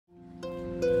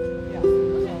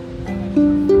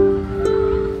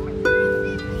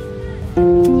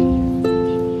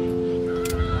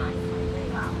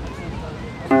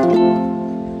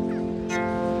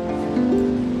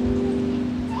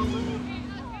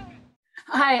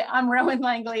Hi, I'm Roewynne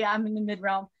Langley. I'm in the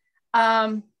mid-realm.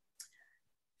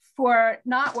 For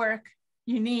knot work,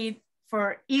 you need,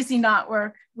 for easy knot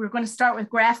work, we're going to start with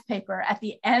graph paper. At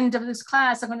the end of this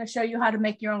class, I'm going to show you how to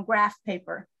make your own graph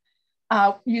paper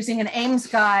using an Ames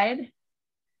guide. Do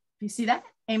you see that?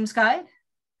 Ames guide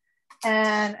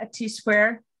and a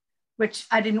T-square, which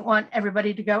I didn't want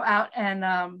everybody to go out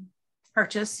and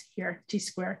purchase. Here,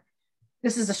 T-square.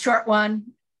 This is a short one.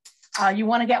 You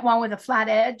want to get one with a flat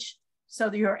edge so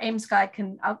that your Ames guide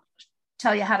can, I'll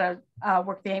tell you how to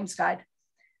work the Ames guide.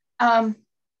 A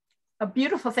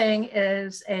beautiful thing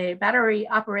is a battery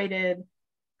operated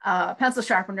pencil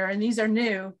sharpener, and these are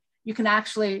new. You can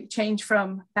actually change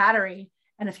from battery,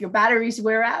 and if your batteries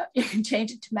wear out, you can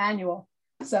change it to manual.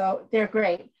 So they're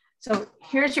great. So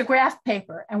here's your graph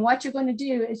paper, and what you're going to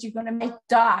do is you're going to make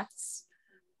dots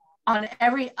on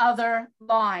every other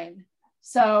line.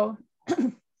 So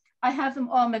I have them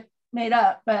all made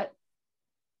up, but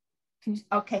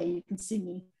okay, you can see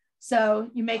me.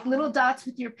 So you make little dots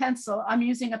with your pencil. I'm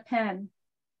using a pen,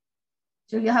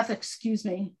 so you'll have to excuse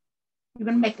me. You're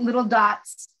going to make little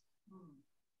dots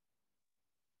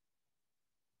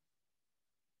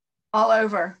all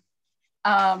over.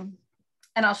 And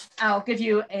I'll give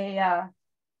you a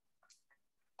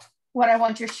what I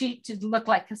want your sheet to look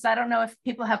like, because I don't know if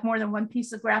people have more than one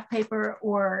piece of graph paper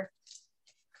or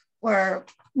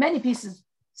many pieces.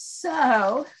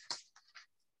 So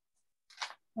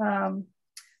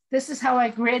this is how I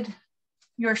grid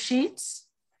your sheets,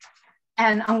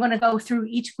 and I'm going to go through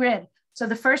each grid. So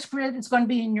the first grid is going to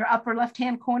be in your upper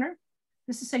left-hand corner.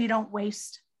 This is so you don't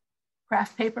waste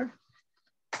graph paper.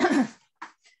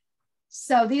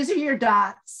 So these are your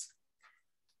dots,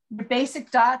 your basic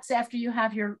dots after you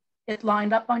have it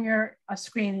lined up on your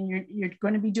screen, and you're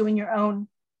going to be doing your own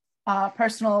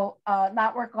personal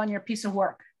knot work on your piece of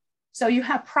work. So you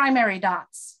have primary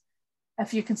dots.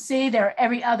 If you can see, they're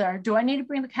every other. Do I need to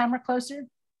bring the camera closer?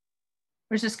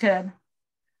 Or is this good?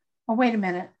 Oh, wait a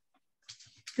minute.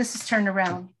 This is turned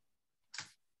around.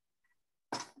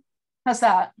 How's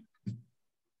that?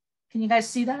 Can you guys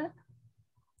see that?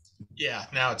 Yeah,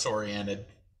 now it's oriented.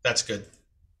 That's good.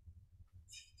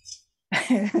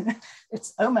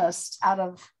 It's almost out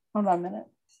of, hold on a minute.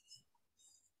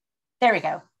 There we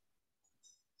go.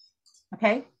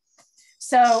 Okay.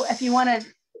 So if you want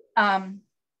to,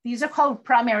 these are called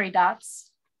primary dots,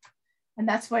 and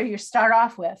that's where you start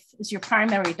off with, is your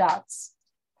primary dots.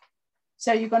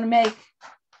 So you're going to make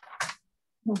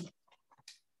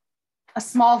a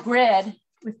small grid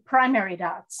with primary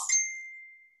dots.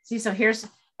 See, so here's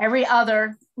every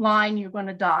other line you're going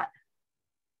to dot.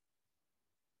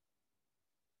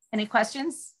 Any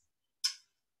questions?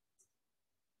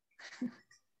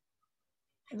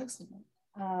 It looks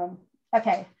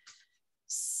okay.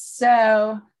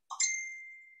 So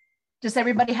does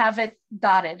everybody have it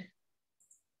dotted?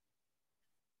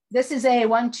 This is a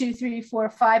 1, 2, 3, 4,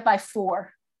 5 by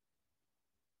 4.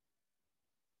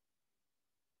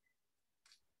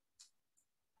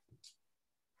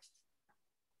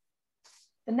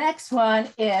 The next one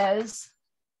is,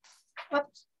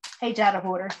 whoops, page out of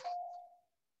order.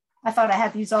 I thought I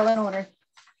had these all in order.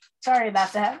 Sorry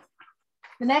about that.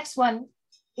 The next one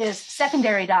is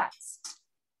secondary dots.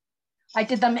 I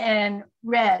did them in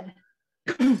red.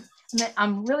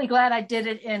 I'm really glad I did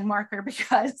it in marker,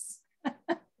 because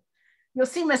you'll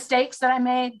see mistakes that I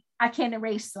made. I can't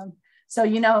erase them. So,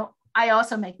 you know, I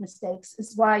also make mistakes.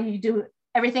 It's why you do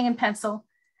everything in pencil.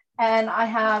 And I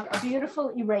have a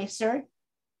beautiful eraser.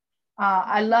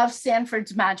 I love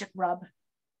Sanford's Magic Rub.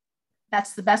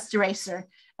 That's the best eraser.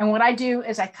 And what I do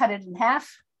is I cut it in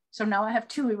half. So now I have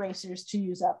 2 erasers to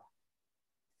use up.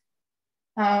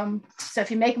 So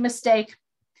if you make a mistake,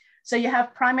 so you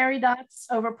have primary dots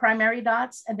over primary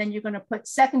dots, and then you're going to put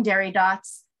secondary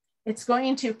dots. It's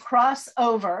going to cross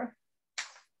over.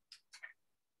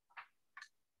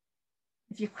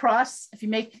 If you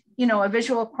make, you know, a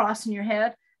visual cross in your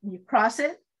head and you cross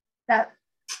it, that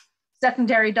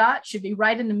secondary dot should be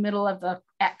right in the middle of the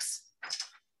X.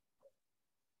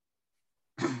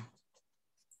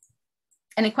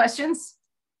 Any questions?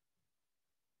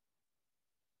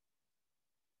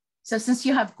 So since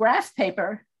you have graph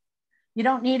paper, you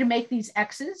don't need to make these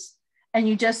X's, and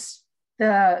you just,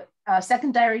 the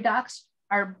secondary dots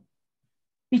are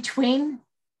between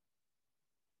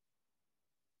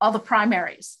all the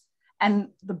primaries. And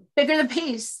the bigger the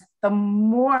piece, the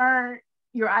more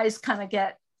your eyes kind of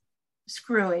get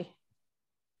screwy.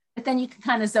 But then you can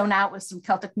kind of zone out with some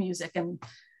Celtic music and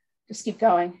just keep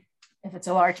going if it's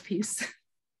a large piece.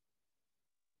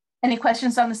 Any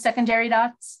questions on the secondary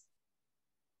dots?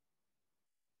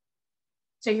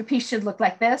 So your piece should look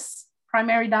like this.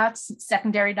 primary dots,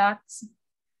 secondary dots.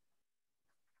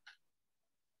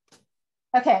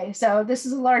 Okay, so this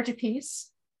is a larger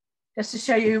piece, just to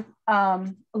show you a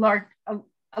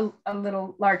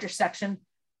little larger section.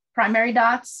 Primary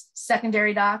dots,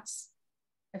 secondary dots.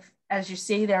 As you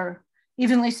see, they're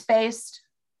evenly spaced.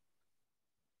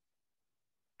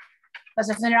 Because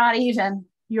if they're not even,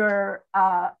 your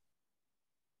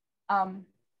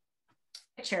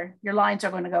picture, your lines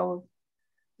are going to go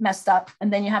messed up,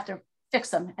 and then you have to fix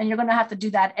them. And you're going to have to do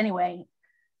that anyway.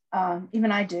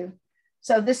 Even I do.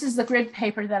 So this is the grid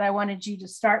paper that I wanted you to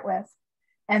start with.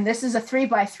 And this is a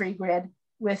 3x3 grid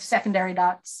with secondary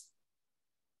dots.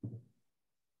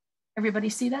 Everybody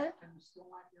see that?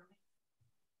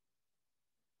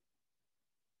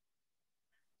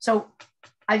 So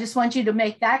I just want you to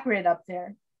make that grid up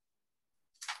there.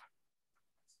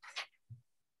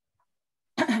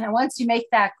 And once you make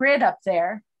that grid up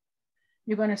there,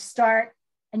 you're going to start,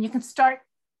 and you can start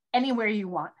anywhere you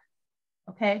want,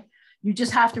 okay? You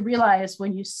just have to realize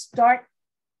when you start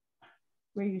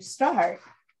where you start,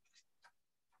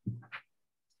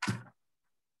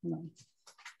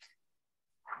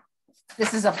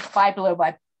 this is a 5 below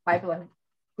by 5 below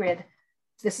grid.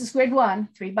 This is grid 1,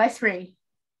 3x3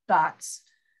 dots.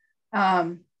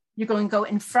 You're going to go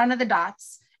in front of the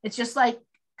dots. It's just like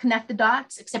connect the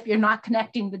dots, except you're not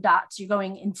connecting the dots. You're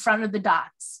going in front of the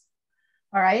dots.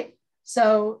 All right.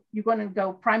 So you're going to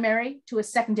go primary to a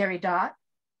secondary dot.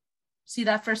 See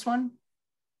that first one?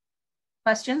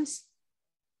 Questions?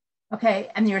 Okay.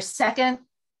 And your second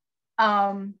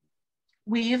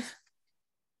weave,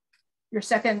 your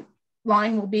second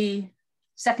line will be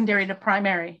secondary to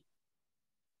primary.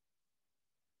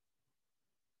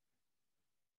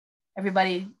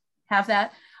 Everybody have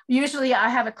that? Usually I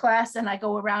have a class and I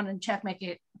go around and check,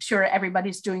 make sure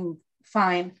everybody's doing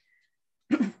fine.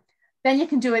 Then you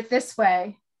can do it this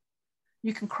way.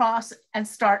 You can cross and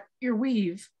start your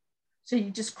weave. So you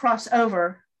just cross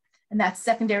over, and that's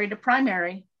secondary to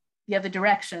primary, the other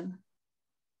direction.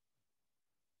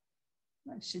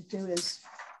 What I should do is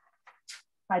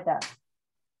hide that.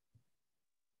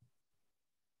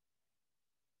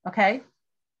 Okay,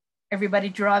 everybody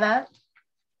draw that.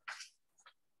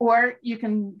 Or you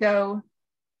can go,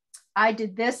 I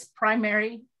did this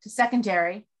primary to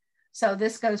secondary. So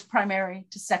this goes primary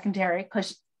to secondary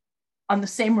because on the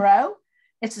same row,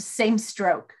 it's the same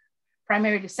stroke.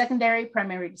 Primary to secondary,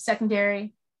 primary to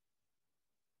secondary.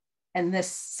 And this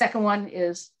second one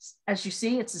is, as you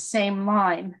see, it's the same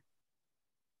line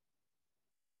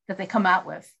that they come out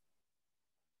with.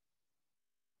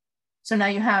 So now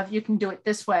you can do it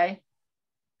this way,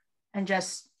 and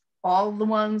just all the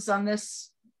ones on this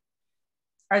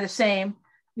are the same.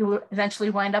 You will eventually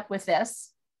wind up with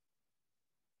this.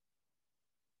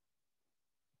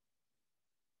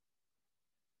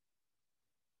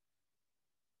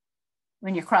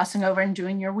 When you're crossing over and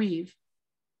doing your weave.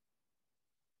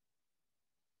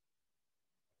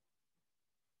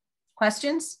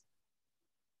 Questions?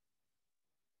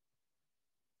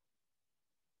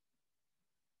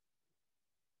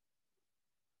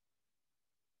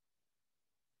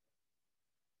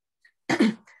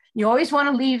 You always want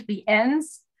to leave the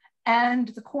ends and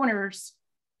the corners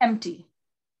empty,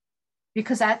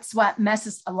 because that's what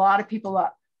messes a lot of people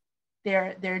up.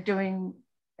 They're doing,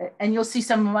 and you'll see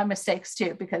some of my mistakes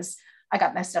too, because I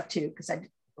got messed up too, because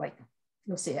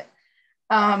you'll see it.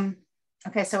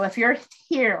 Okay, so if you're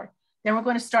here, then we're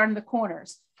going to start in the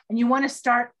corners, and you want to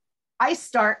start, I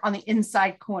start on the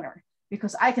inside corner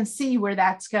because I can see where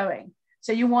that's going.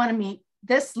 So you want to meet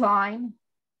this line,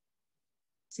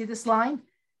 see this line,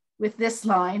 with this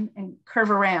line and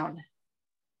curve around.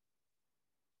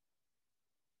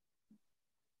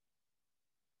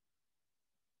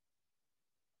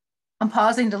 I'm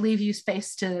pausing to leave you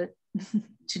space to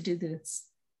do this.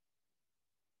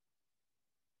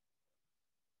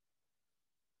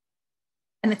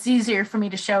 And it's easier for me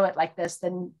to show it like this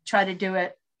than try to do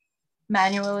it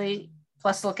manually,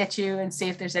 plus look at you and see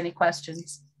if there's any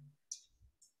questions.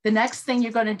 The next thing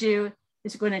you're going to do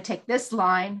is you're going to take this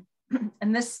line,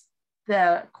 and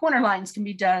the corner lines can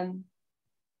be done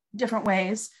different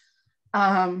ways.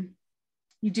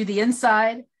 You do the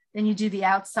inside, then you do the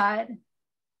outside.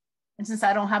 And since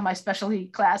I don't have my specialty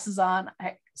classes on,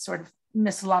 I sort of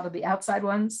miss a lot of the outside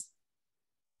ones.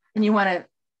 And you want to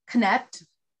connect,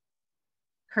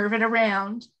 curve it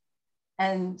around,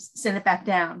 and send it back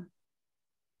down.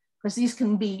 Because these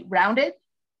can be rounded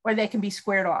or they can be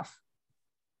squared off,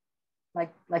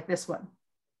 like this one.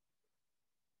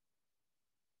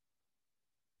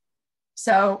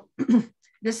 So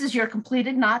this is your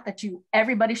completed knot that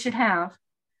everybody should have.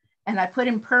 And I put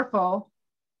in purple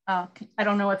I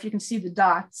don't know if you can see the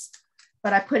dots,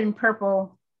 but I put in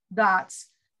purple dots.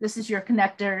 This is your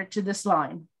connector to this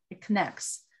line. It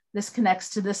connects. This connects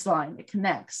to this line. It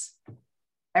connects.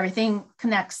 Everything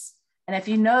connects. And if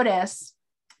you notice,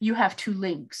 you have two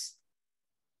links.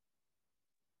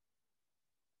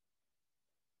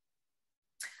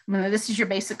 This is your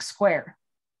basic square.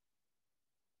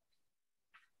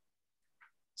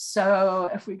 So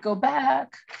if we go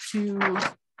back to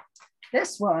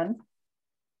this one,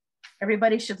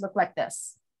 everybody should look like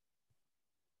this.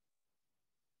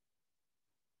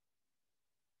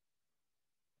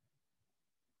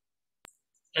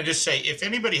 And just say, if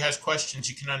anybody has questions,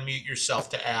 you can unmute yourself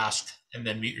to ask, and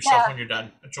then mute yourself when you're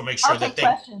done, which will make sure that they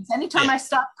questions. Anytime I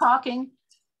stop talking,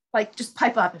 like just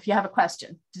pipe up if you have a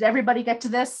question. Did everybody get to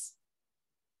this?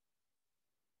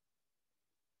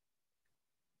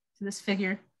 To this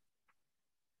figure?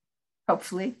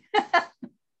 Hopefully.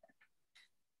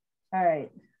 All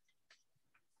right.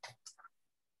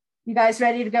 You guys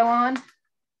ready to go on?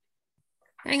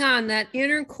 Hang on, that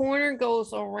inner corner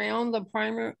goes around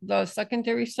the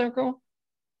secondary circle.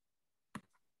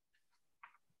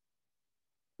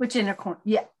 Which inner corner?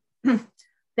 Yeah.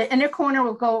 The inner corner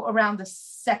will go around the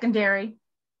secondary.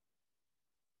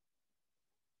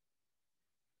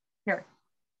 Here.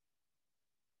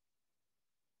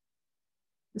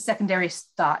 The secondary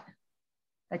dot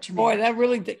that you made. Boy, that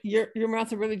really, your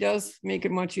method really does make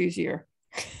it much easier.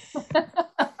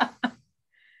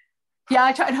 Yeah,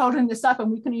 I tried holding this up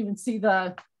and we couldn't even see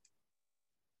the,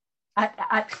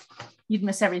 you'd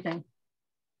miss everything.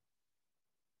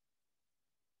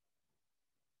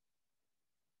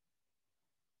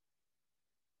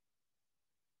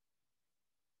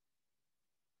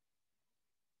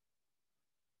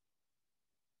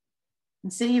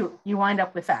 And see, you wind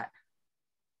up with that.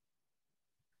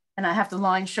 And I have the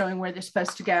line showing where they're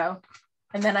supposed to go.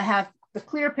 And then I have the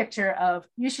clear picture of,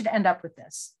 you should end up with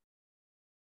this.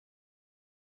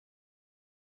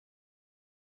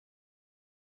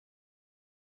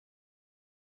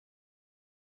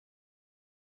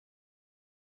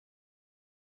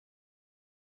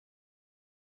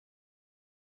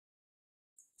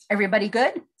 Everybody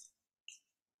good?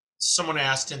 Someone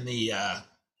asked in the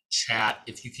chat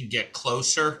if you can get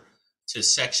closer to a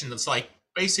section that's like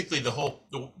basically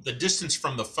the distance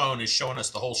from the phone is showing us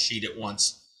the whole sheet at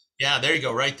once. Yeah, there you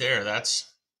go, right there.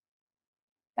 That's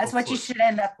what you should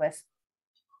end up with.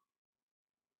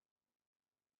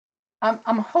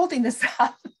 I'm holding this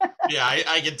up. Yeah,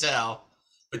 I can tell,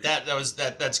 but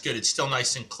that's good. It's still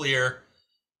nice and clear.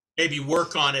 Maybe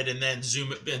work on it and then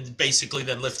zoom it and basically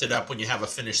then lift it up when you have a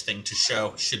finished thing to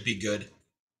show. Should be good.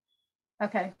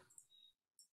 Okay.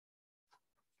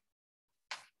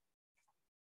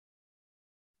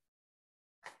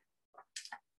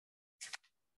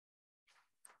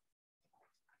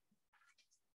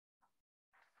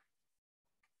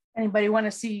 Anybody want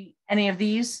to see any of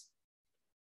these?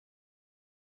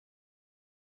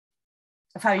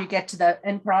 Of how you get to the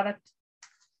end product?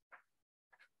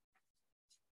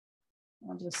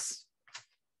 I'll just,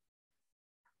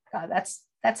 God,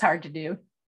 that's hard to do.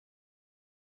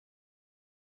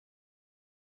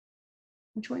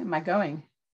 Which way am I going?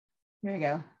 Here we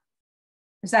go.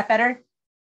 Is that better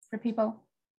for people?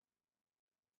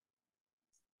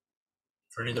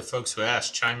 For any of the folks who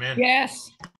asked, chime in. Yes.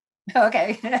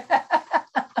 Okay.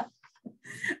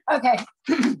 Okay.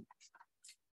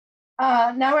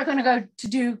 Now we're going to go to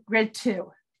do grid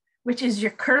 2, which is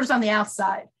your curves on the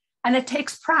outside. And it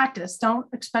takes practice. Don't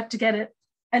expect to get it.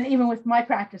 And even with my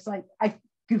practice, like I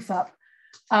goof up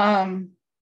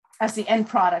as the end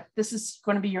product. This is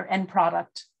going to be your end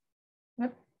product.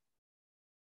 Whoop.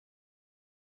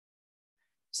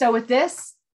 So with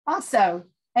this, also,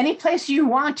 any place you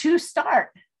want to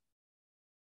start,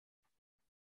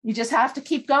 you just have to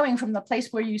keep going from the place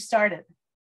where you started.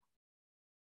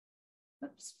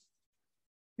 Oops.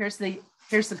 Here's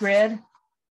the grid.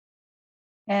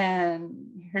 And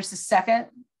here's the second.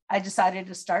 I decided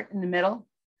to start in the middle.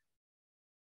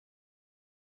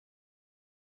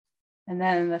 And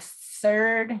then the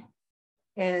third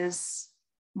is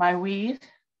my weave.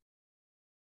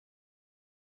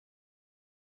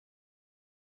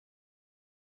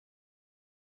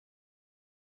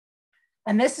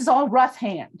 And this is all rough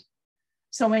hand.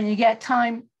 So when you get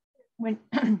time, when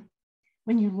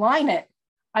you line it,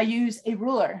 I use a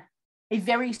ruler, a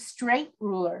very straight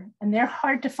ruler, and they're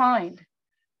hard to find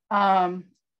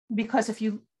because if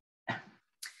you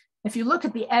look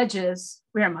at the edges,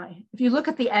 where am I? If you look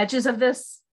at the edges of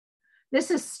this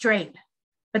is straight,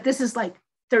 but this is like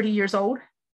 30 years old.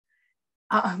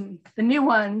 The new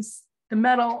ones, the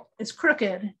metal is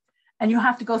crooked, and you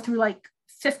have to go through like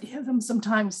 50 of them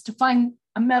sometimes to find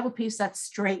a metal piece that's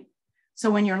straight.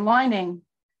 So when you're lining,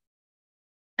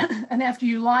 and after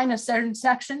you line a certain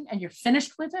section and you're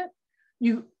finished with it,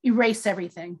 you erase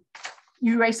everything.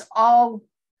 You erase all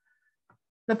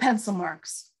the pencil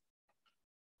marks.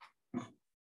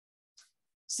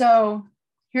 So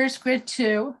here's grid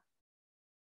 2.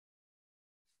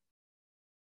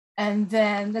 And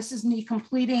then this is me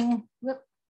completing, whoop,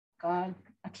 God,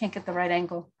 I can't get the right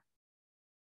angle.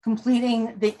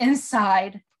 Completing the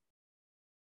inside.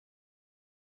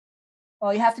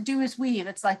 All you have to do is weave.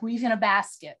 It's like weaving a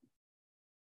basket.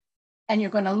 And you're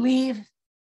going to leave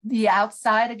the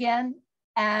outside again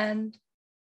and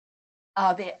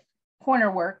the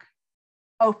corner work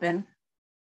open.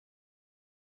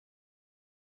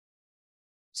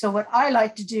 So what I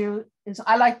like to do is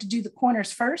I like to do the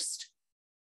corners first.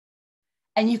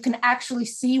 And you can actually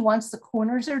see once the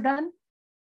corners are done,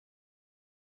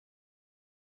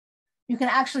 you can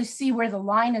actually see where the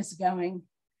line is going,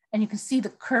 and you can see the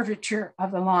curvature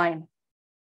of the line.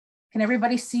 Can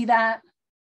everybody see that?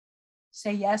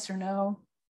 Say yes or no.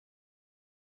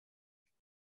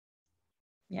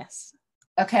 Yes.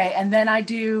 Okay, and then I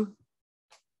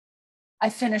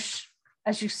finish,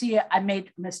 as you see, I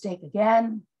made a mistake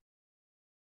again.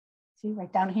 See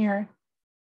right down here.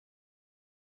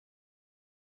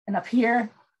 And up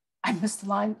here, I missed the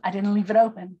line. I didn't leave it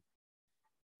open.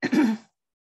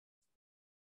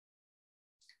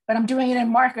 But I'm doing it in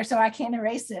marker, so I can't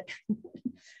erase it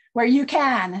where you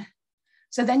can.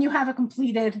 So then you have a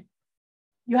completed,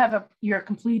 your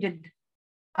completed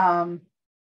knotwork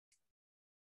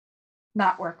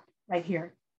right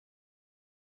here.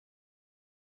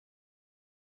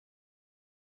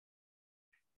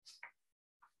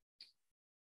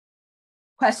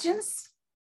 Questions?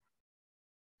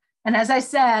 And as I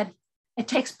said, it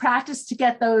takes practice to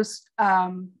get those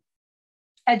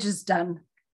edges done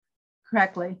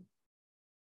correctly.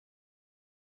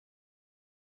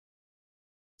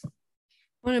 I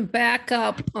want to back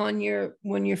up on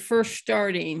when you're first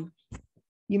starting,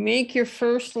 you make your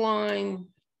first line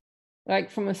like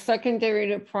from a secondary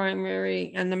to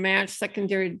primary and the match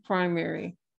secondary to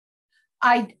primary.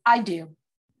 I do.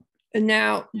 And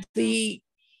now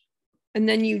and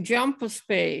then you jump a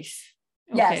space.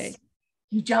 Okay. Yes,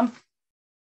 you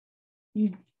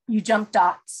jump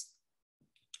dots.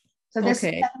 So this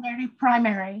is secondary to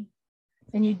primary,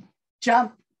 then you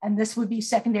jump, and this would be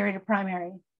secondary to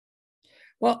primary.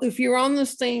 Well, if you're on the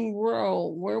same row,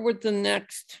 where would the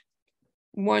next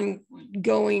one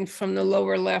going from the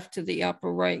lower left to the upper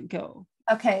right go?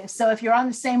 Okay, so if you're on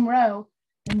the same row,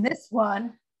 in this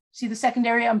one, see the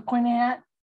secondary I'm pointing at?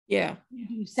 Yeah. You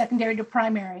do secondary to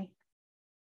primary,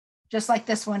 just like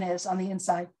this one is on the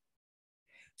inside.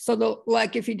 So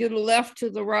like if you do the left to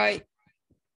the right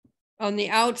on the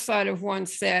outside of one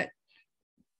set,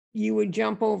 you would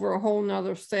jump over a whole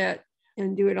nother set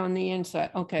and do it on the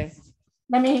inside. Okay.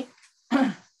 Let me,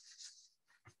 can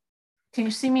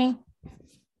you see me?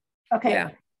 Okay. Yeah.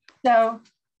 So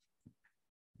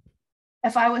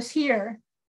if I was here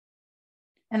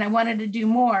and I wanted to do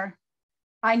more,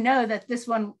 I know that this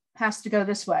one has to go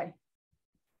this way.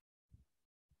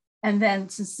 And then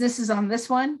since this is on this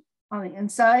one, on the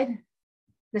inside,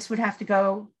 this would have to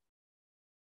go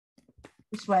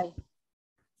this way.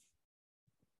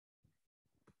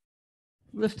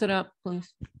 Lift it up,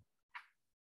 please.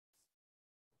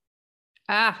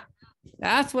 Ah,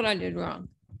 that's what I did wrong.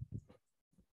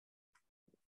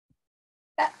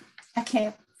 I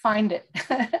can't find it.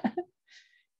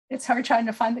 It's hard trying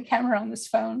to find the camera on this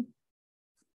phone.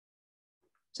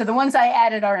 So the ones I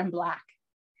added are in black.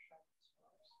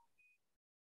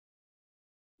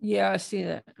 Yeah, I see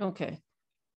that. Okay.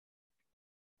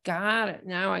 Got it.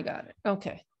 Now I got it.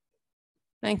 Okay.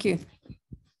 Thank you.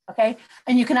 Okay.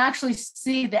 And you can actually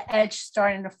see the edge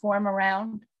starting to form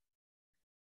around,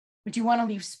 but you want to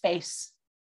leave space.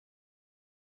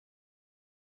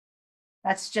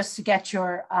 That's just to get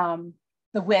your,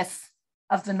 the width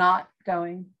of the knot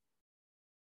going.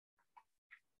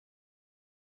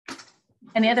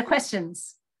 Any other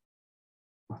questions?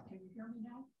 Can you hear me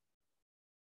now?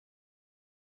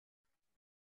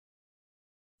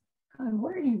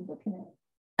 What are you looking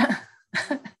at?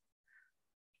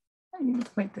 I need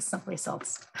to point this someplace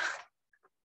else.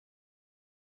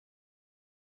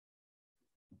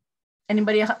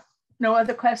 Anybody, no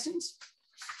other questions?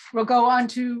 We'll go on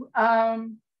to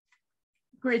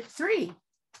grid 3.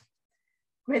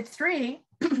 Grid 3,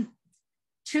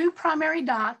 2 primary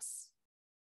dots.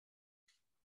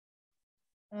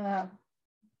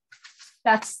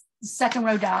 That's the second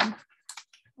row down.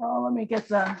 Oh, let me get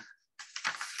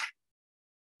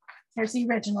here's the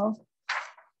original.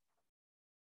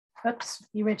 oops,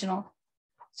 the original.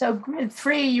 So grid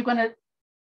 3, you're going to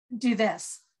do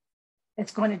this.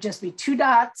 It's going to just be 2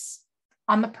 dots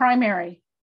on the primary,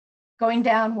 going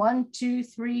down 1, 2,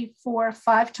 3, 4,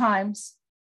 5 times,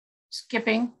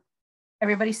 skipping.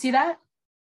 Everybody see that?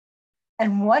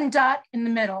 And 1 dot in the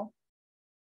middle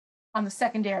on the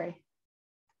secondary.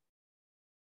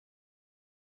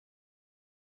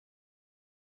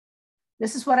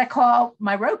 This is what I call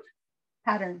my rope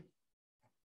pattern,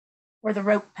 or the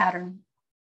rope pattern.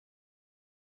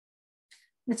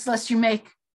 This lets you make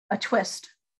a twist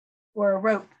or a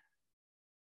rope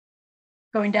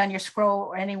going down your scroll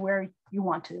or anywhere you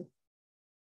want to.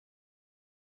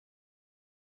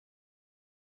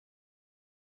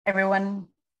 Everyone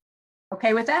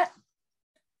okay with that?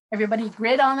 Everybody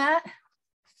grid on that?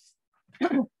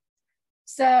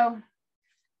 So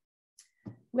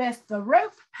with the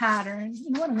rope pattern, you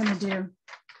know what I'm going to do?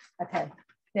 Okay,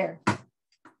 there.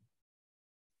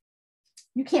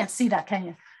 You can't see that, can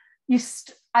you?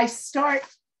 I start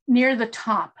near the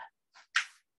top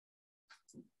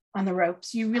on the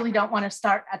ropes. You really don't want to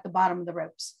start at the bottom of the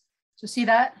ropes. So see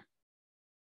that?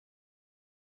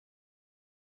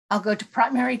 I'll go to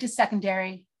primary to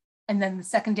secondary, and then the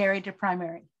secondary to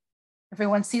primary.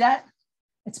 Everyone see that?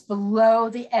 It's below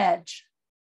the edge.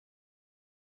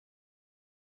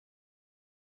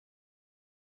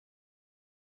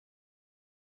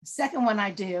 The second one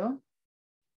I do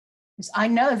is I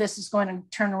know this is going to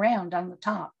turn around on the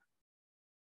top.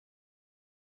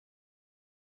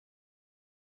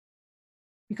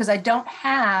 Because I don't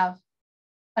have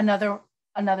another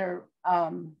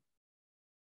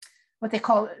what they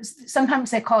call,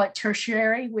 sometimes they call it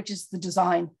tertiary, which is the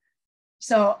design.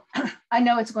 So I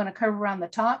know it's going to curve around the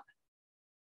top.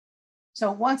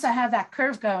 So once I have that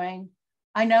curve going,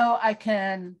 I know I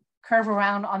can curve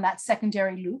around on that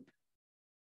secondary loop,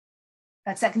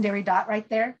 that secondary dot right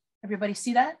there. Everybody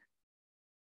see that?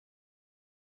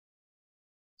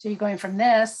 So you're going from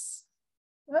this,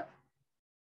 whoop,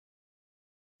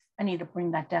 I need to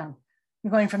bring that down.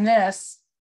 You're going from this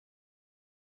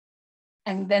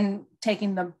and then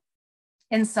taking the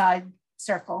inside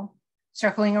circle,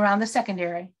 circling around the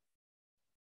secondary.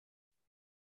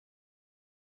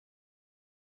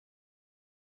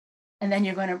 And then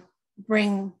you're going to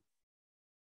bring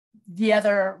the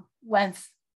other length.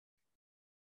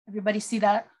 Everybody see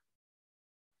that?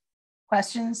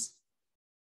 Questions?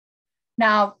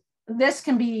 Now, this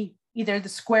can be either the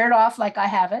squared off like I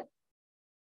have it,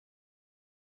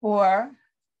 or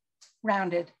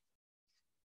rounded.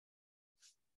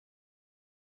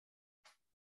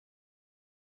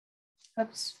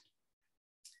 Oops,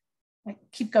 I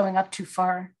keep going up too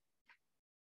far.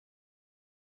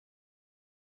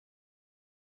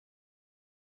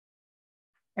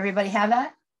 Everybody have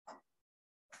that?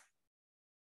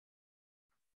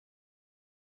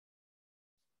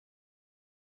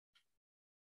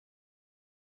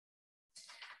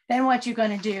 Then what you're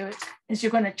going to do is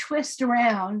you're going to twist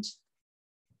around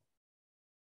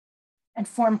and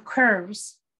form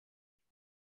curves.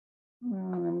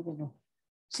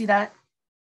 See that?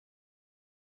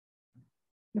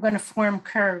 You're going to form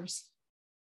curves.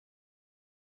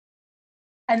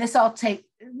 And this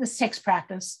takes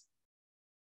practice.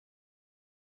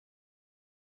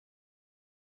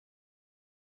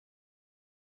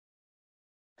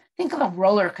 Think of a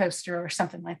roller coaster or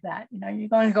something like that. You know, you're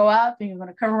going to go up and you're going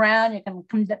to curve around, you're going to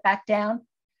come back down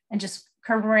and just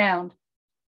curve around.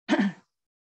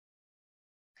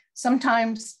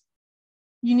 Sometimes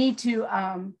you need to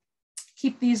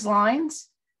keep these lines,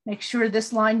 make sure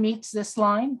this line meets this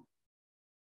line.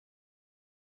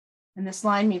 And this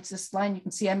line meets this line. You can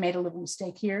see I made a little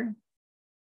mistake here.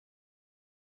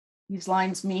 These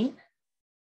lines meet.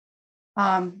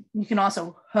 You can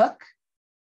also hook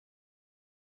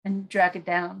and drag it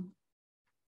down.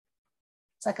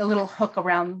 It's like a little hook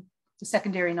around the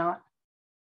secondary knot.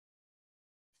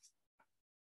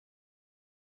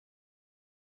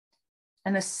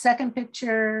 And the second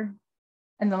picture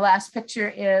and the last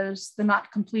picture is the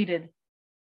knot completed.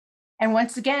 And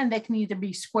once again, they can either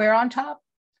be square on top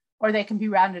or they can be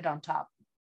rounded on top,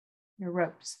 your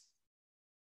ropes,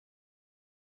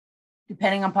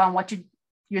 depending upon what you're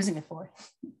using it for.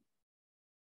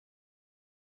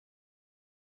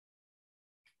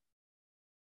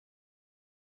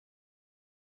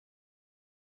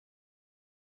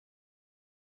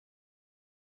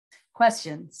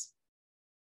 Questions?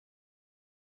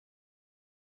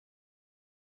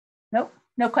 Nope,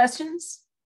 no questions?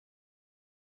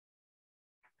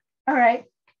 All right,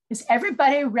 is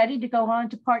everybody ready to go on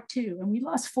to part 2? And we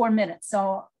lost 4 minutes,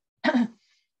 so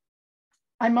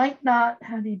I might not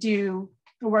have you do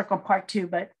the work on part 2,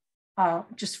 but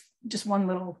just just one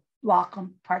little block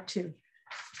on part 2.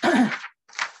 All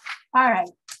right.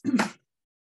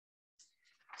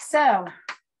 So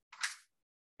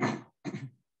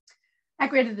I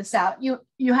graded this out.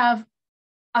 You have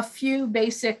a few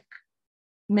basic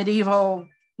medieval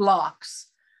blocks.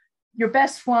 Your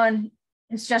best one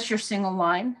is just your single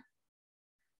line.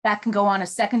 That can go on a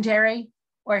secondary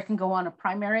or it can go on a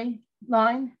primary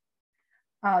line.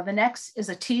 The next is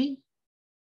a T.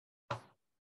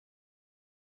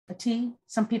 A T,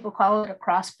 some people call it a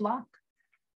cross block.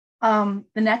 The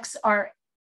next are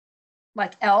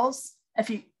like L's. If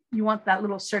you want that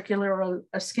little circular or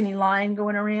a skinny line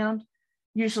going around,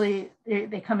 usually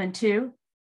they come in 2.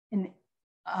 And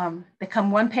they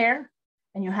come 1 pair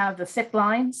and you have the thick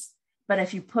lines. But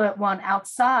if you put one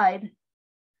outside,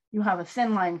 you have a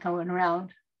thin line going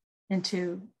around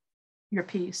into your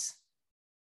piece.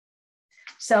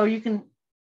 So you can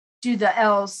do the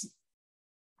L's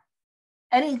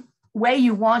any way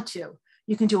you want to.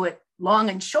 You can do it long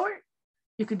and short.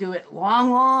 You could do it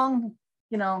long,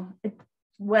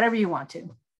 whatever you want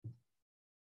to.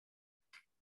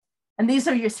 And these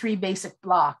are your 3 basic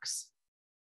blocks,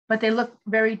 but they look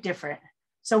very different.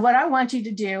 So what I want you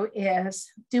to do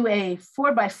is do a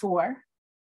 4x4.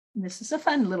 And this is a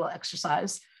fun little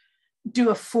exercise. Do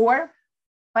a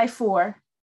 4x4.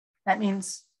 That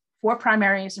means 4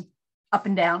 primaries up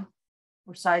and down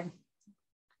or side.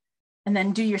 And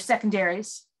then do your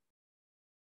secondaries,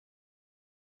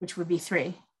 which would be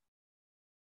 3.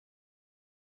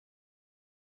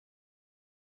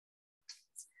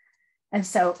 And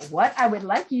so what I would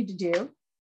like you to do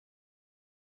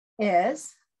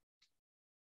is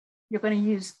you're going to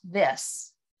use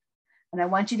this. And I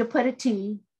want you to put a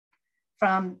T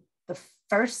from the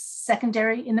first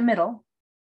secondary in the middle,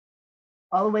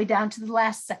 all the way down to the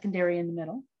last secondary in the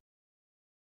middle.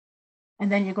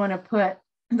 And then you're going to put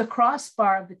the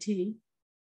crossbar of the T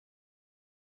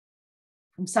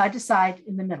from side to side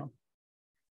in the middle.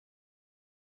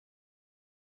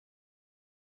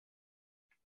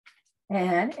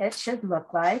 And it should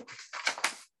look like,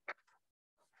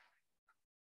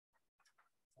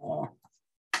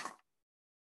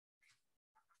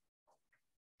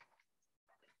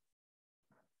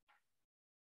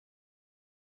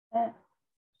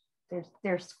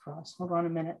 there's the cross. Hold on a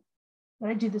minute. Did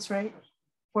I do this right?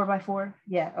 4x4?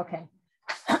 Yeah, okay.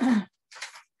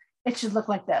 It should look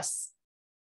like this.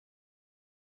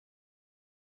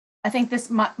 I think this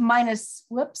mine is,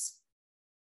 whoops.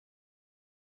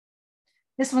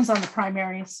 This one's on the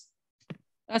primaries.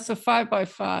 That's a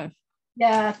 5x5.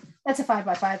 Yeah, that's a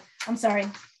 5x5. I'm sorry.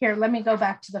 Here, let me go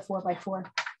back to the 4x4.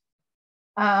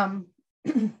 I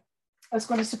was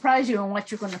going to surprise you on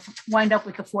what you're going to wind up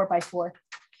with the 4x4.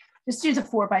 Just do the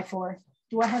 4x4.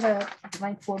 Do I have a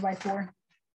blank 4x4?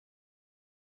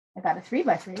 I got a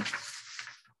 3x3.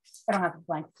 I don't have a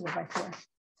blank 4x4.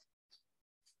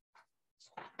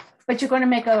 But you're going to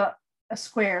make a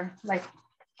square like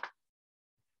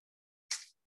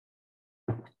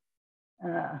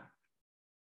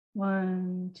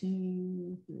 1,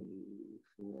 2, 3,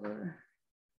 4.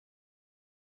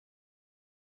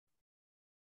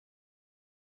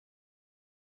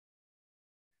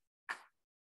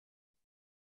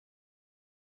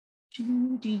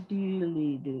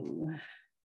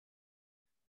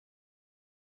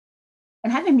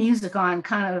 And having music on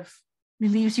kind of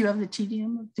relieves you of the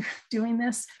tedium of doing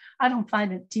this. I don't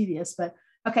find it tedious, but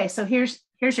okay, so here's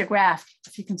your graph,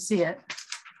 if you can see it.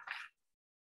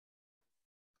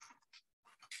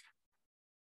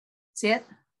 See it?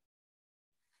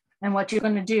 And what you're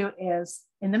going to do is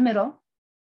in the middle,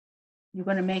 you're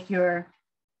going to make your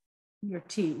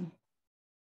T.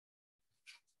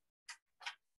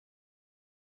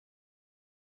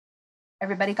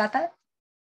 Everybody got that?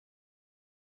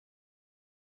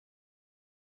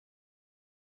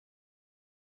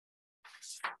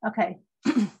 Okay.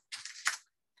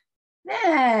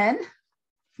 Then,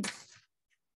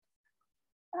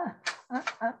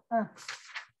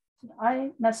 did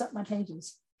I mess up my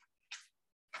pages?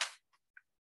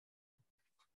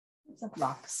 It's a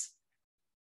blocks.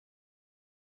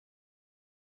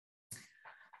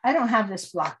 I don't have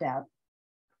this blocked out.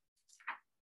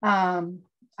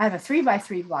 I have a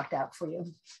 3x3 blocked out for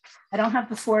you. I don't have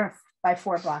the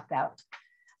 4x4 blocked out.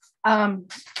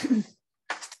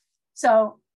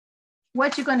 So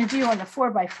what you're going to do on the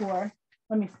 4x4,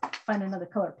 let me find another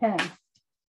color pen,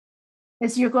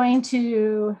 is you're going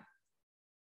to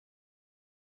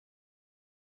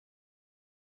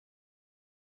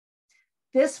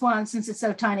this one, since it's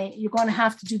so tiny, you're going to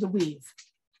have to do the weave.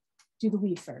 Do the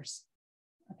weave first,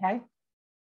 okay?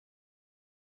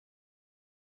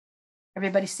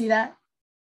 Everybody see that?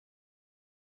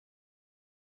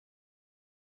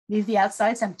 Leave the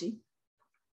outsides empty.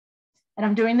 And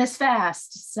I'm doing this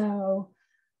fast, so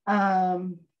right,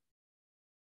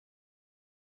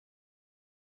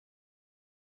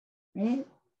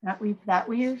 that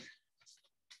weave.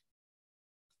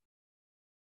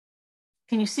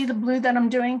 Can you see the blue that I'm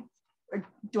doing? Or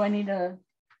do I need to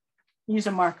use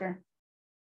a marker?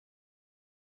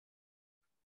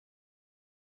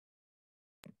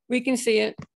 We can see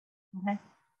it. Okay.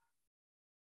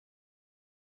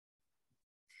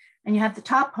 And you have the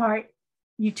top part,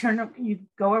 you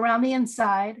go around the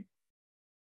inside,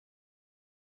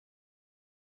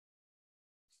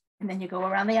 and then you go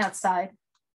around the outside,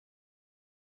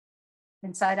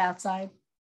 inside, outside,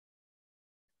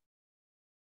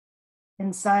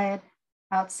 inside,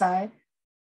 outside.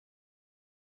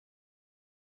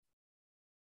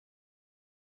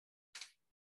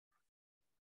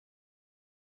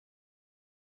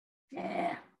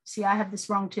 Yeah, see, I have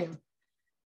this wrong too.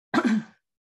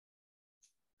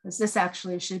 Because this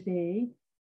actually should be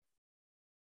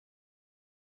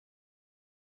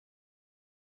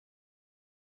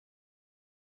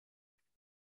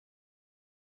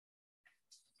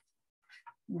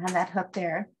you have that hook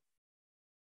there.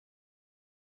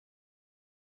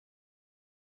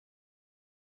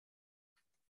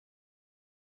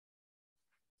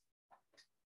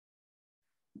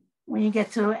 When you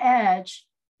get to an edge,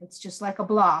 it's just like a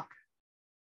block.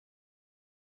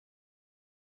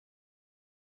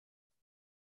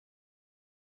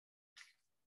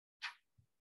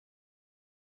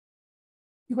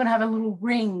 You're going to have a little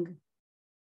ring.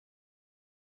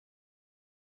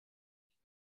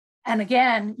 And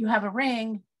again, you have a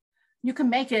ring, you can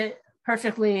make it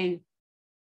perfectly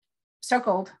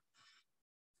circled.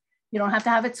 You don't have to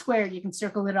have it squared, you can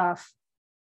circle it off.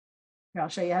 Here, I'll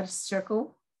show you how to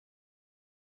circle.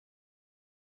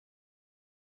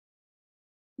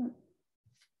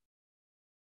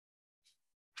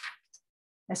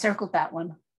 I circled that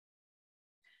one.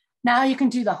 Now you can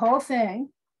do the whole thing.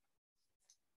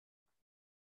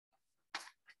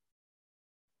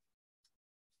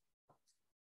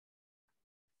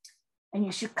 And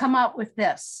you should come up with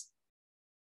this.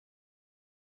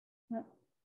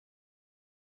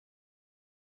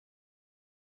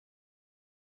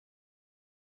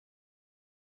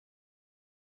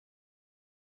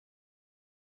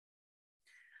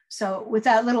 So with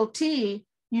that little T,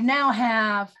 you now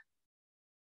have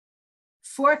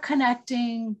 4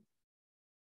 connecting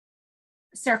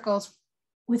circles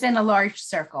within a large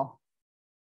circle,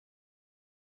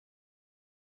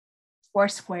 or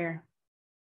square.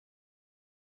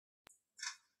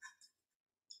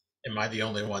 Am I the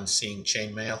only one seeing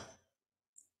chainmail?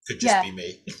 Could just be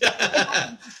me.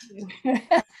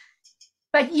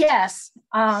 But yes,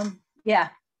 yeah,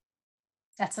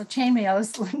 that's how chainmail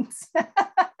is linked.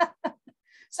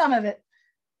 Some of it.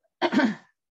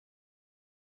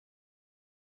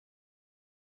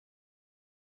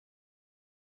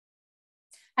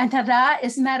 And ta-da,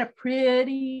 isn't that a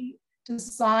pretty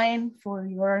design for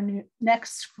your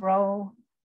next row?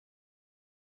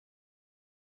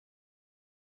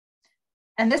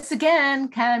 And this again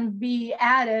can be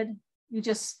added. You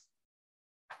just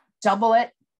double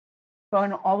it,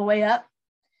 going all the way up.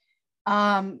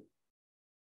 I'm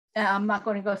not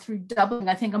going to go through doubling.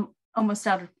 I think I'm almost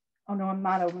out of, oh no, I'm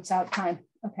not almost out of time.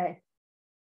 Okay.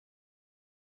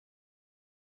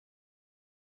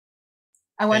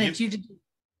 I wanted you to do.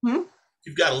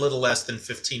 You've got a little less than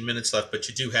 15 minutes left, but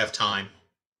you do have time.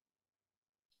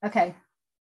 Okay.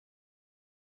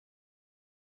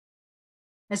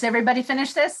 Has everybody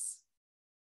finished this?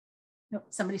 Nope,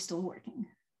 somebody's still working.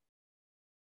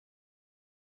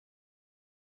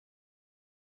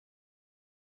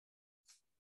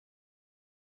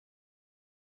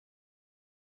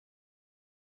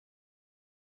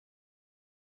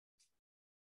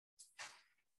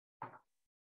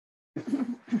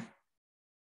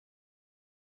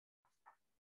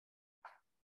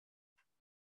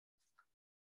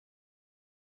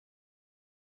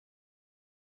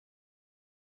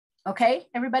 Okay,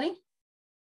 everybody?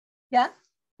 Yeah,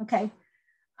 okay.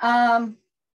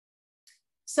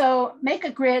 So make a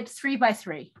grid 3 by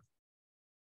 3,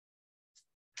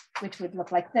 which would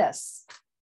look like this.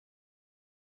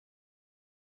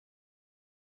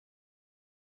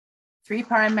 3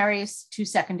 primaries, 2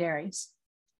 secondaries.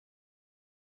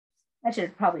 I should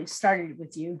have probably started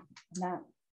with you on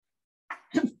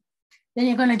that. Then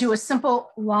you're going to do a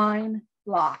simple line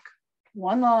block.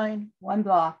 1 line, 1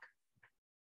 block.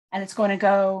 And it's going to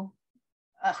go,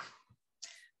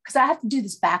 because I have to do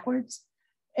this backwards.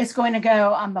 It's going to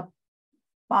go on the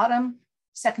bottom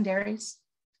secondaries.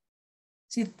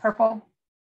 See the purple?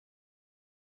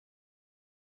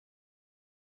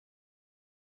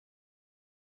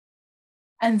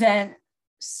 And then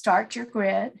start your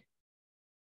grid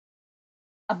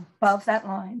above that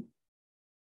line.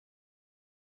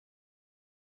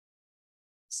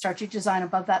 Start your design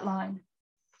above that line.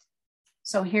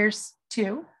 So here's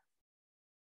 2.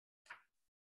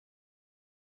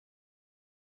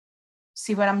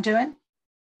 See what I'm doing?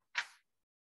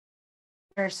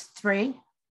 There's 3.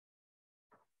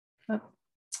 Oh.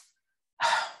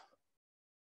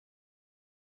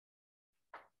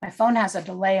 My phone has a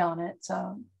delay on it,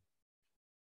 so.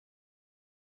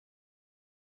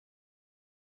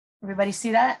 Everybody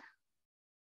see that?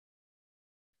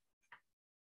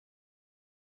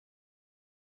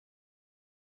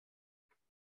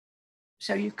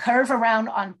 So you curve around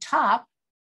on top,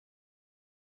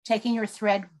 taking your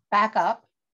thread back up,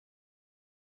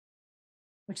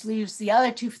 which leaves the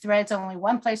other 2 threads only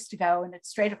one place to go, and it's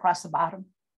straight across the bottom.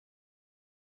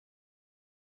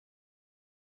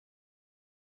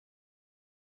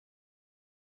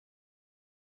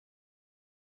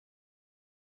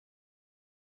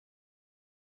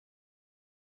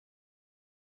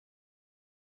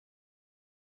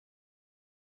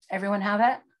 Everyone have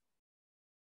that?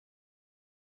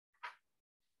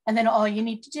 And then all you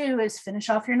need to do is finish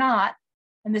off your knot.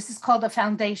 And this is called a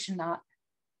foundation knot.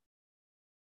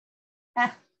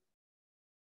 Ah.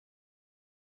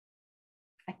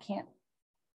 I can't.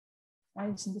 Why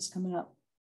isn't this coming up?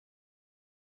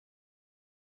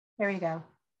 There you go.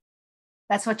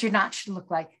 That's what your knot should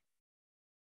look like.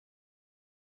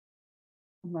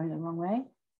 I'm going the wrong way.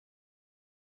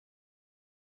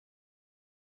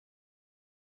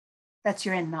 That's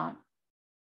your end knot.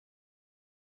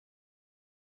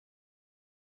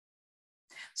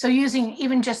 So using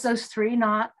even just those 3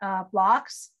 knot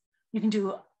blocks, you can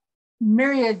do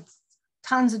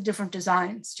tons of different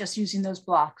designs just using those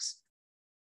blocks.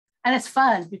 And it's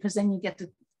fun because then you get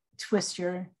to twist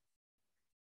your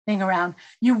thing around.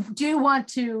 You do want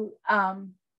to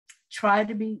try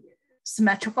to be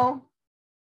symmetrical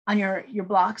on your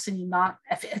blocks, and you not,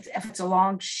 if it's a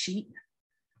long sheet,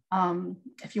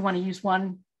 if you want to use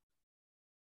one,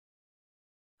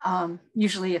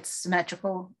 usually it's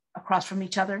symmetrical across from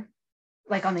each other,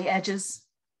 like on the edges,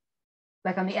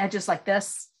 like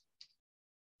this.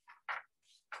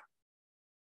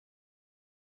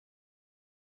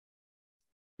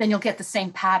 Then you'll get the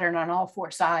same pattern on all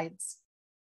 4 sides.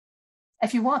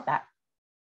 If you want that,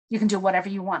 you can do whatever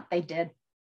you want. They did.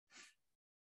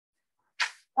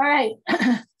 All right,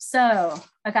 so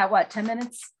I got what, 10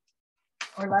 minutes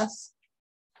or less?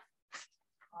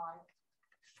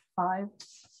 5.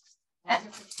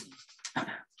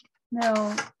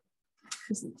 No.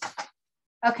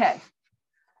 Okay,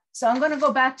 so I'm going to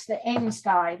go back to the Ames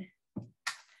guide.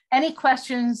 Any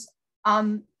questions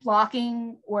on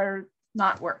blocking or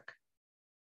knot work?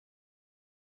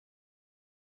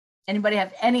 Anybody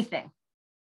have anything?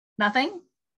 Nothing?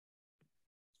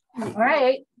 All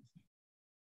right.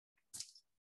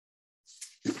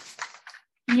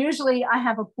 Usually I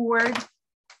have a board,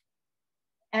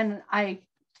 and I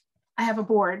have a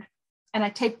board, and I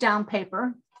tape down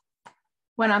paper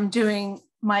when I'm doing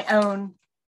my own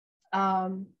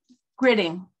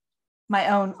gridding, my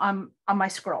own on my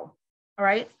scroll. All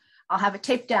right, I'll have it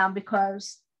taped down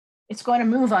because it's going to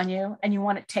move on you, and you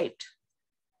want it taped.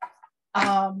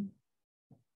 And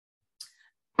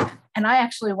I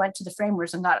actually went to the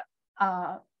framers and got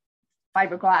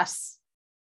fiberglass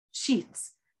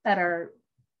sheets that are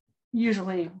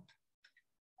usually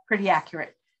pretty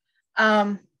accurate.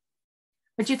 But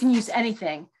you can use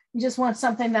anything. You just want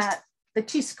something that the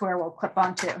T-square will clip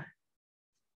onto.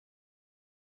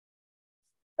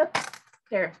 Oops,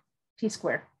 there,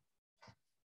 T-square.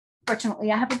 Fortunately,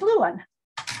 I have a blue one.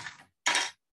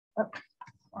 Oh,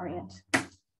 orient.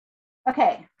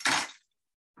 Okay,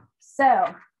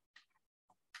 so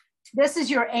this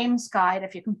is your Ames guide.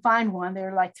 If you can find one,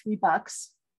 they're like $3.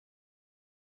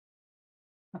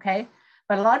 Okay,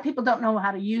 but a lot of people don't know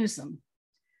how to use them.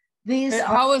 These are,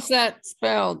 how is that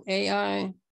spelled?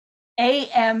 A-I?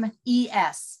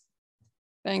 A-M-E-S.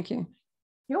 Thank you.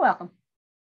 You're welcome.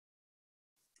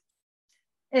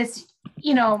 It's,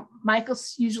 you know,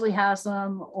 Michael's usually has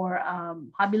them, or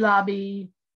Hobby Lobby,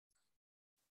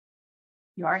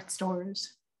 your art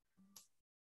stores.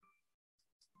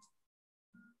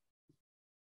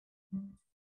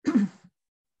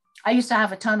 I used to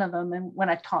have a ton of them, and when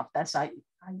I taught this, I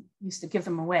used to give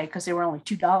them away because they were only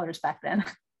 $2 back then.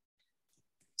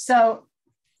 So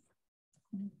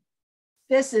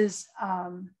this is,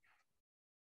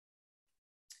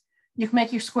 you can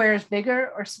make your squares bigger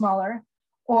or smaller,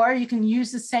 or you can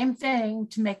use the same thing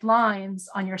to make lines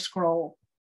on your scroll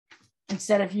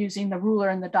instead of using the ruler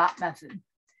and the dot method.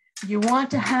 you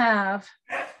want to have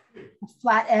a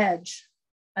flat edge.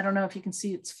 I don't know if you can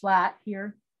see it's flat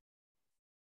here.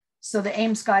 So the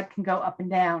Ames guide can go up and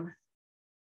down.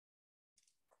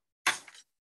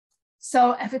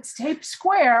 So if it's taped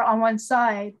square on one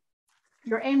side,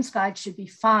 your Ames guide should be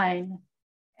fine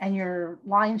and your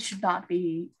lines should not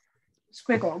be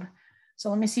squiggled. So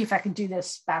let me see if I can do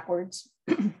this backwards,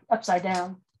 upside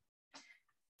down.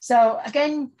 So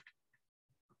again,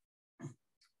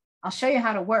 I'll show you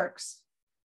how it works.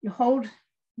 You hold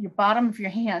your bottom of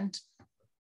your hand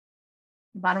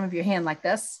like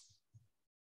this.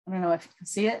 I don't know if you can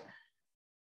see it.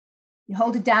 You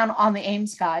hold it down on the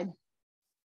Ames guide,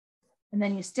 and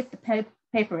then you stick the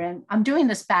paper in. I'm doing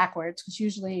this backwards because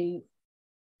usually,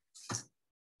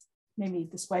 maybe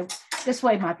this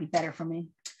way might be better for me.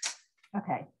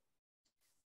 Okay.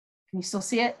 Can you still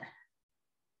see it?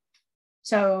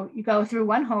 So you go through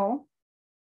one hole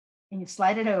and you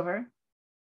slide it over.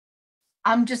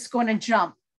 I'm just going to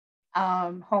jump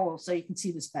holes so you can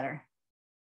see this better.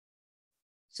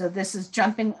 So this is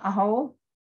jumping a hole.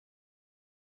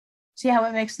 See how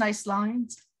it makes nice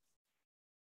lines?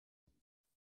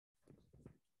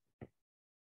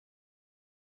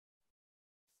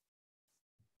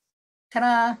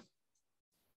 Ta-da.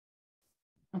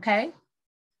 Okay.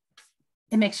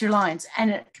 It makes your lines, and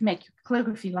it can make your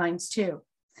calligraphy lines too.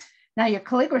 Now your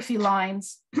calligraphy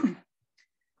lines, the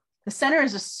center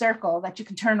is a circle that you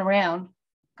can turn around.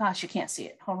 Gosh, you can't see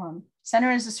it. Hold on.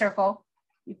 Center is a circle.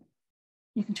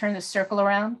 You can turn this circle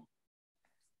around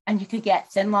and you can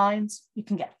get thin lines. You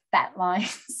can get fat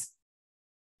lines.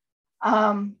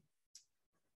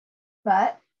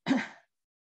 But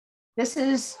this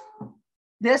is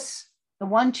the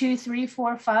 1, 2, 3,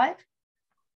 4, 5,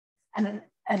 and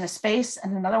a space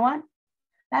and another one.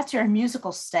 That's your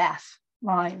musical staff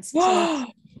lines. So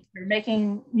you're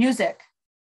making music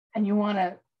and you want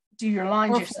to do your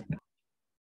lines yourself.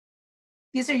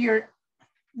 These are you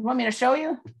want me to show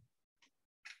you?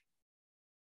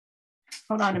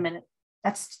 Hold on a minute.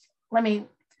 Let me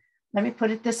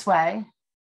put it this way,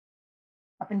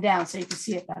 up and down so you can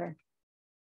see it better.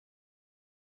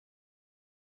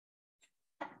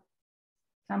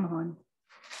 Come on.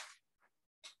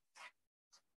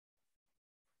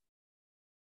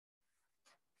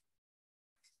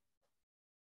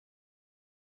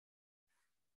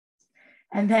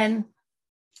 And then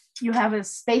you have a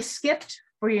space skipped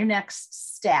for your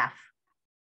next staff.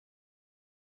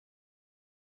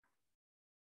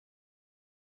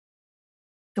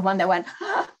 The one that went,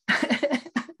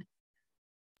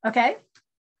 okay.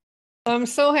 I'm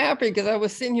so happy because I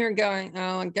was sitting here going,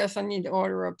 oh, I guess I need to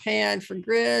order a pad for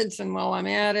grids. And while I'm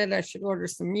at it, I should order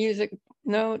some music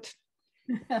notes.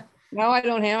 Now I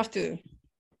don't have to.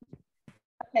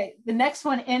 Okay, the next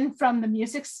one in from the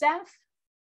music staff.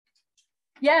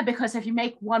 Yeah, because if you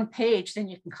make one page, then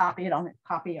you can copy it on a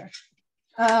copier.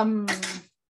 Let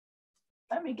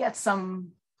me get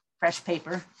some fresh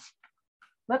paper.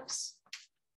 Whoops.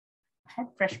 I had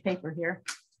fresh paper here.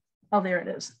 Oh, there it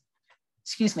is.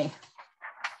 Excuse me.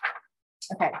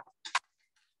 Okay.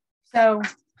 So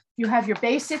you have your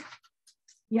basic,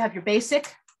 you have your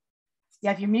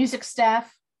music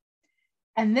staff.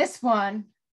 And this one,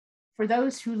 for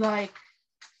those who like,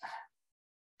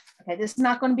 okay, this is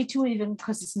not going to be too even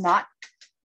because it's not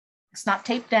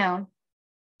taped down.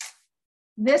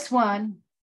 This one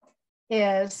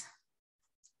is,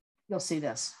 you'll see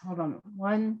this. Hold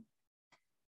on.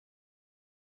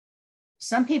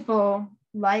 Some people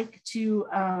like to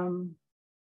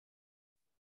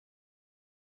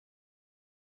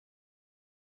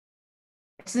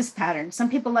it's this pattern. Some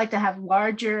people like to have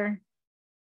larger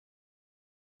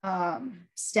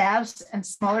stabs and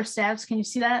smaller stabs. Can you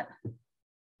see that?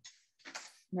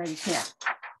 No, you can't.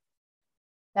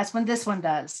 That's when this one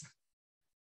does.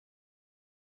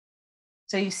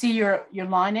 So you see your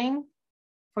lining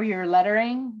for your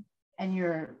lettering and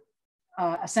your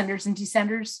ascenders and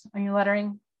descenders on your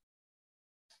lettering.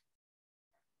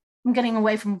 I'm getting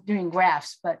away from doing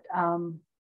graphs, but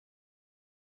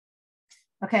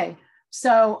okay.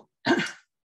 So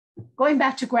going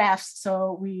back to graphs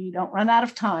so we don't run out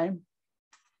of time,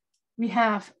 we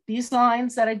have these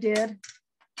lines that I did.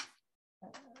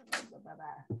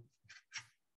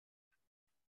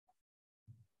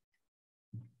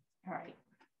 All right,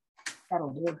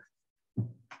 that'll do.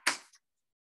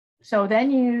 So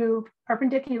then you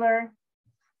perpendicular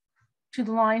to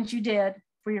the lines you did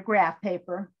for your graph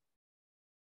paper.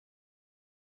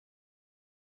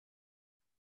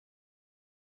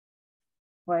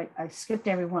 Wait, I skipped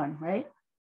every one, right?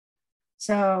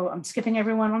 So I'm skipping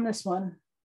every one on this one.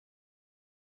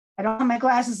 I don't have my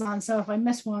glasses on, so if I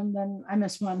miss one, then I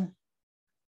miss one.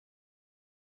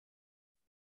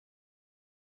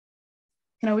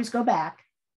 can always go back.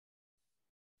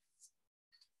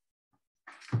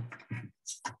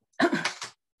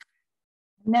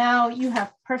 Now you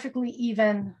have perfectly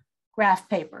even graph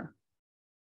paper.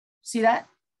 See that?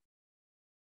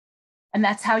 And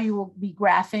that's how you will be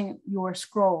graphing your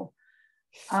scroll.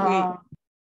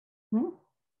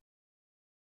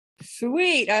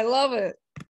 Sweet, I love it.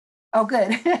 Oh,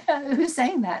 good. Who's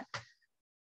saying that?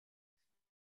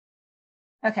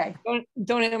 Okay.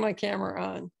 Don't have my camera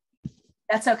on.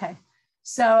 That's okay.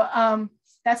 So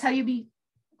that's how you be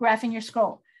graphing your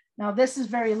scroll. Now this is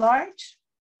very large.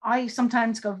 I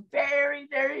sometimes go very,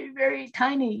 very, very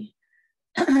tiny.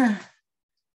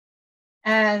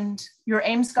 And your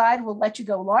Ames guide will let you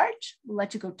go large, will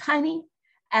let you go tiny,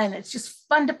 and it's just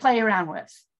fun to play around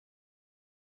with.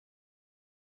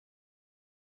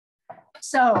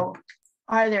 So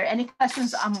are there any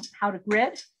questions on how to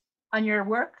grid on your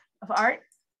work of art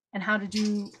and how to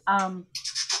do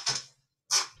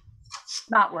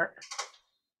knot work,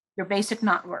 your basic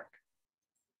knot work?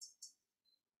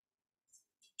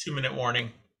 2-minute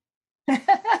warning.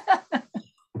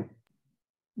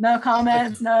 No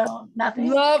comments, no, nothing.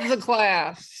 Love the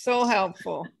class, so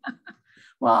helpful.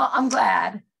 Well, I'm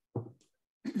glad.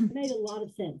 It made a lot of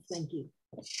sense, thank you.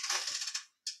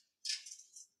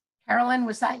 Carolyn,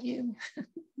 was that you?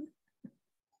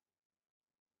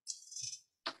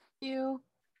 You.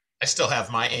 I still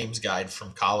have my Ames guide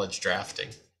from college drafting.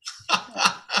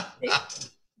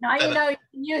 Now you know you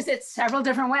can use it several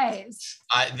different ways.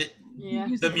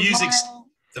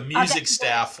 The music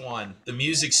staff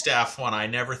one, I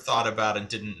never thought about and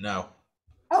didn't know.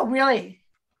 Oh, really?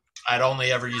 I'd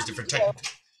only ever used it for technical.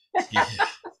 Yeah.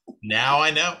 Now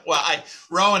I know. Well,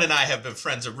 Roewynne and I have been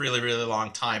friends a really, really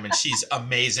long time, and she's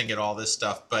amazing at all this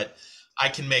stuff, but I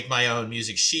can make my own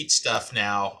music sheet stuff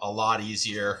now a lot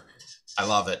easier. I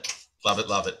love it. Love it,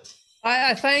 love it.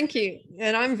 I thank you.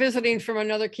 And I'm visiting from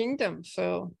another kingdom,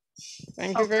 so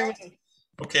thank you very much.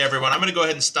 Okay, everyone, I'm going to go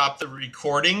ahead and stop the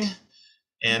recording.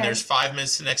 And there's 5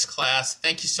 minutes to the next class.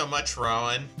 Thank you so much,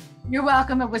 Roewynne. You're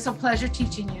welcome. It was a pleasure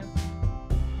teaching you.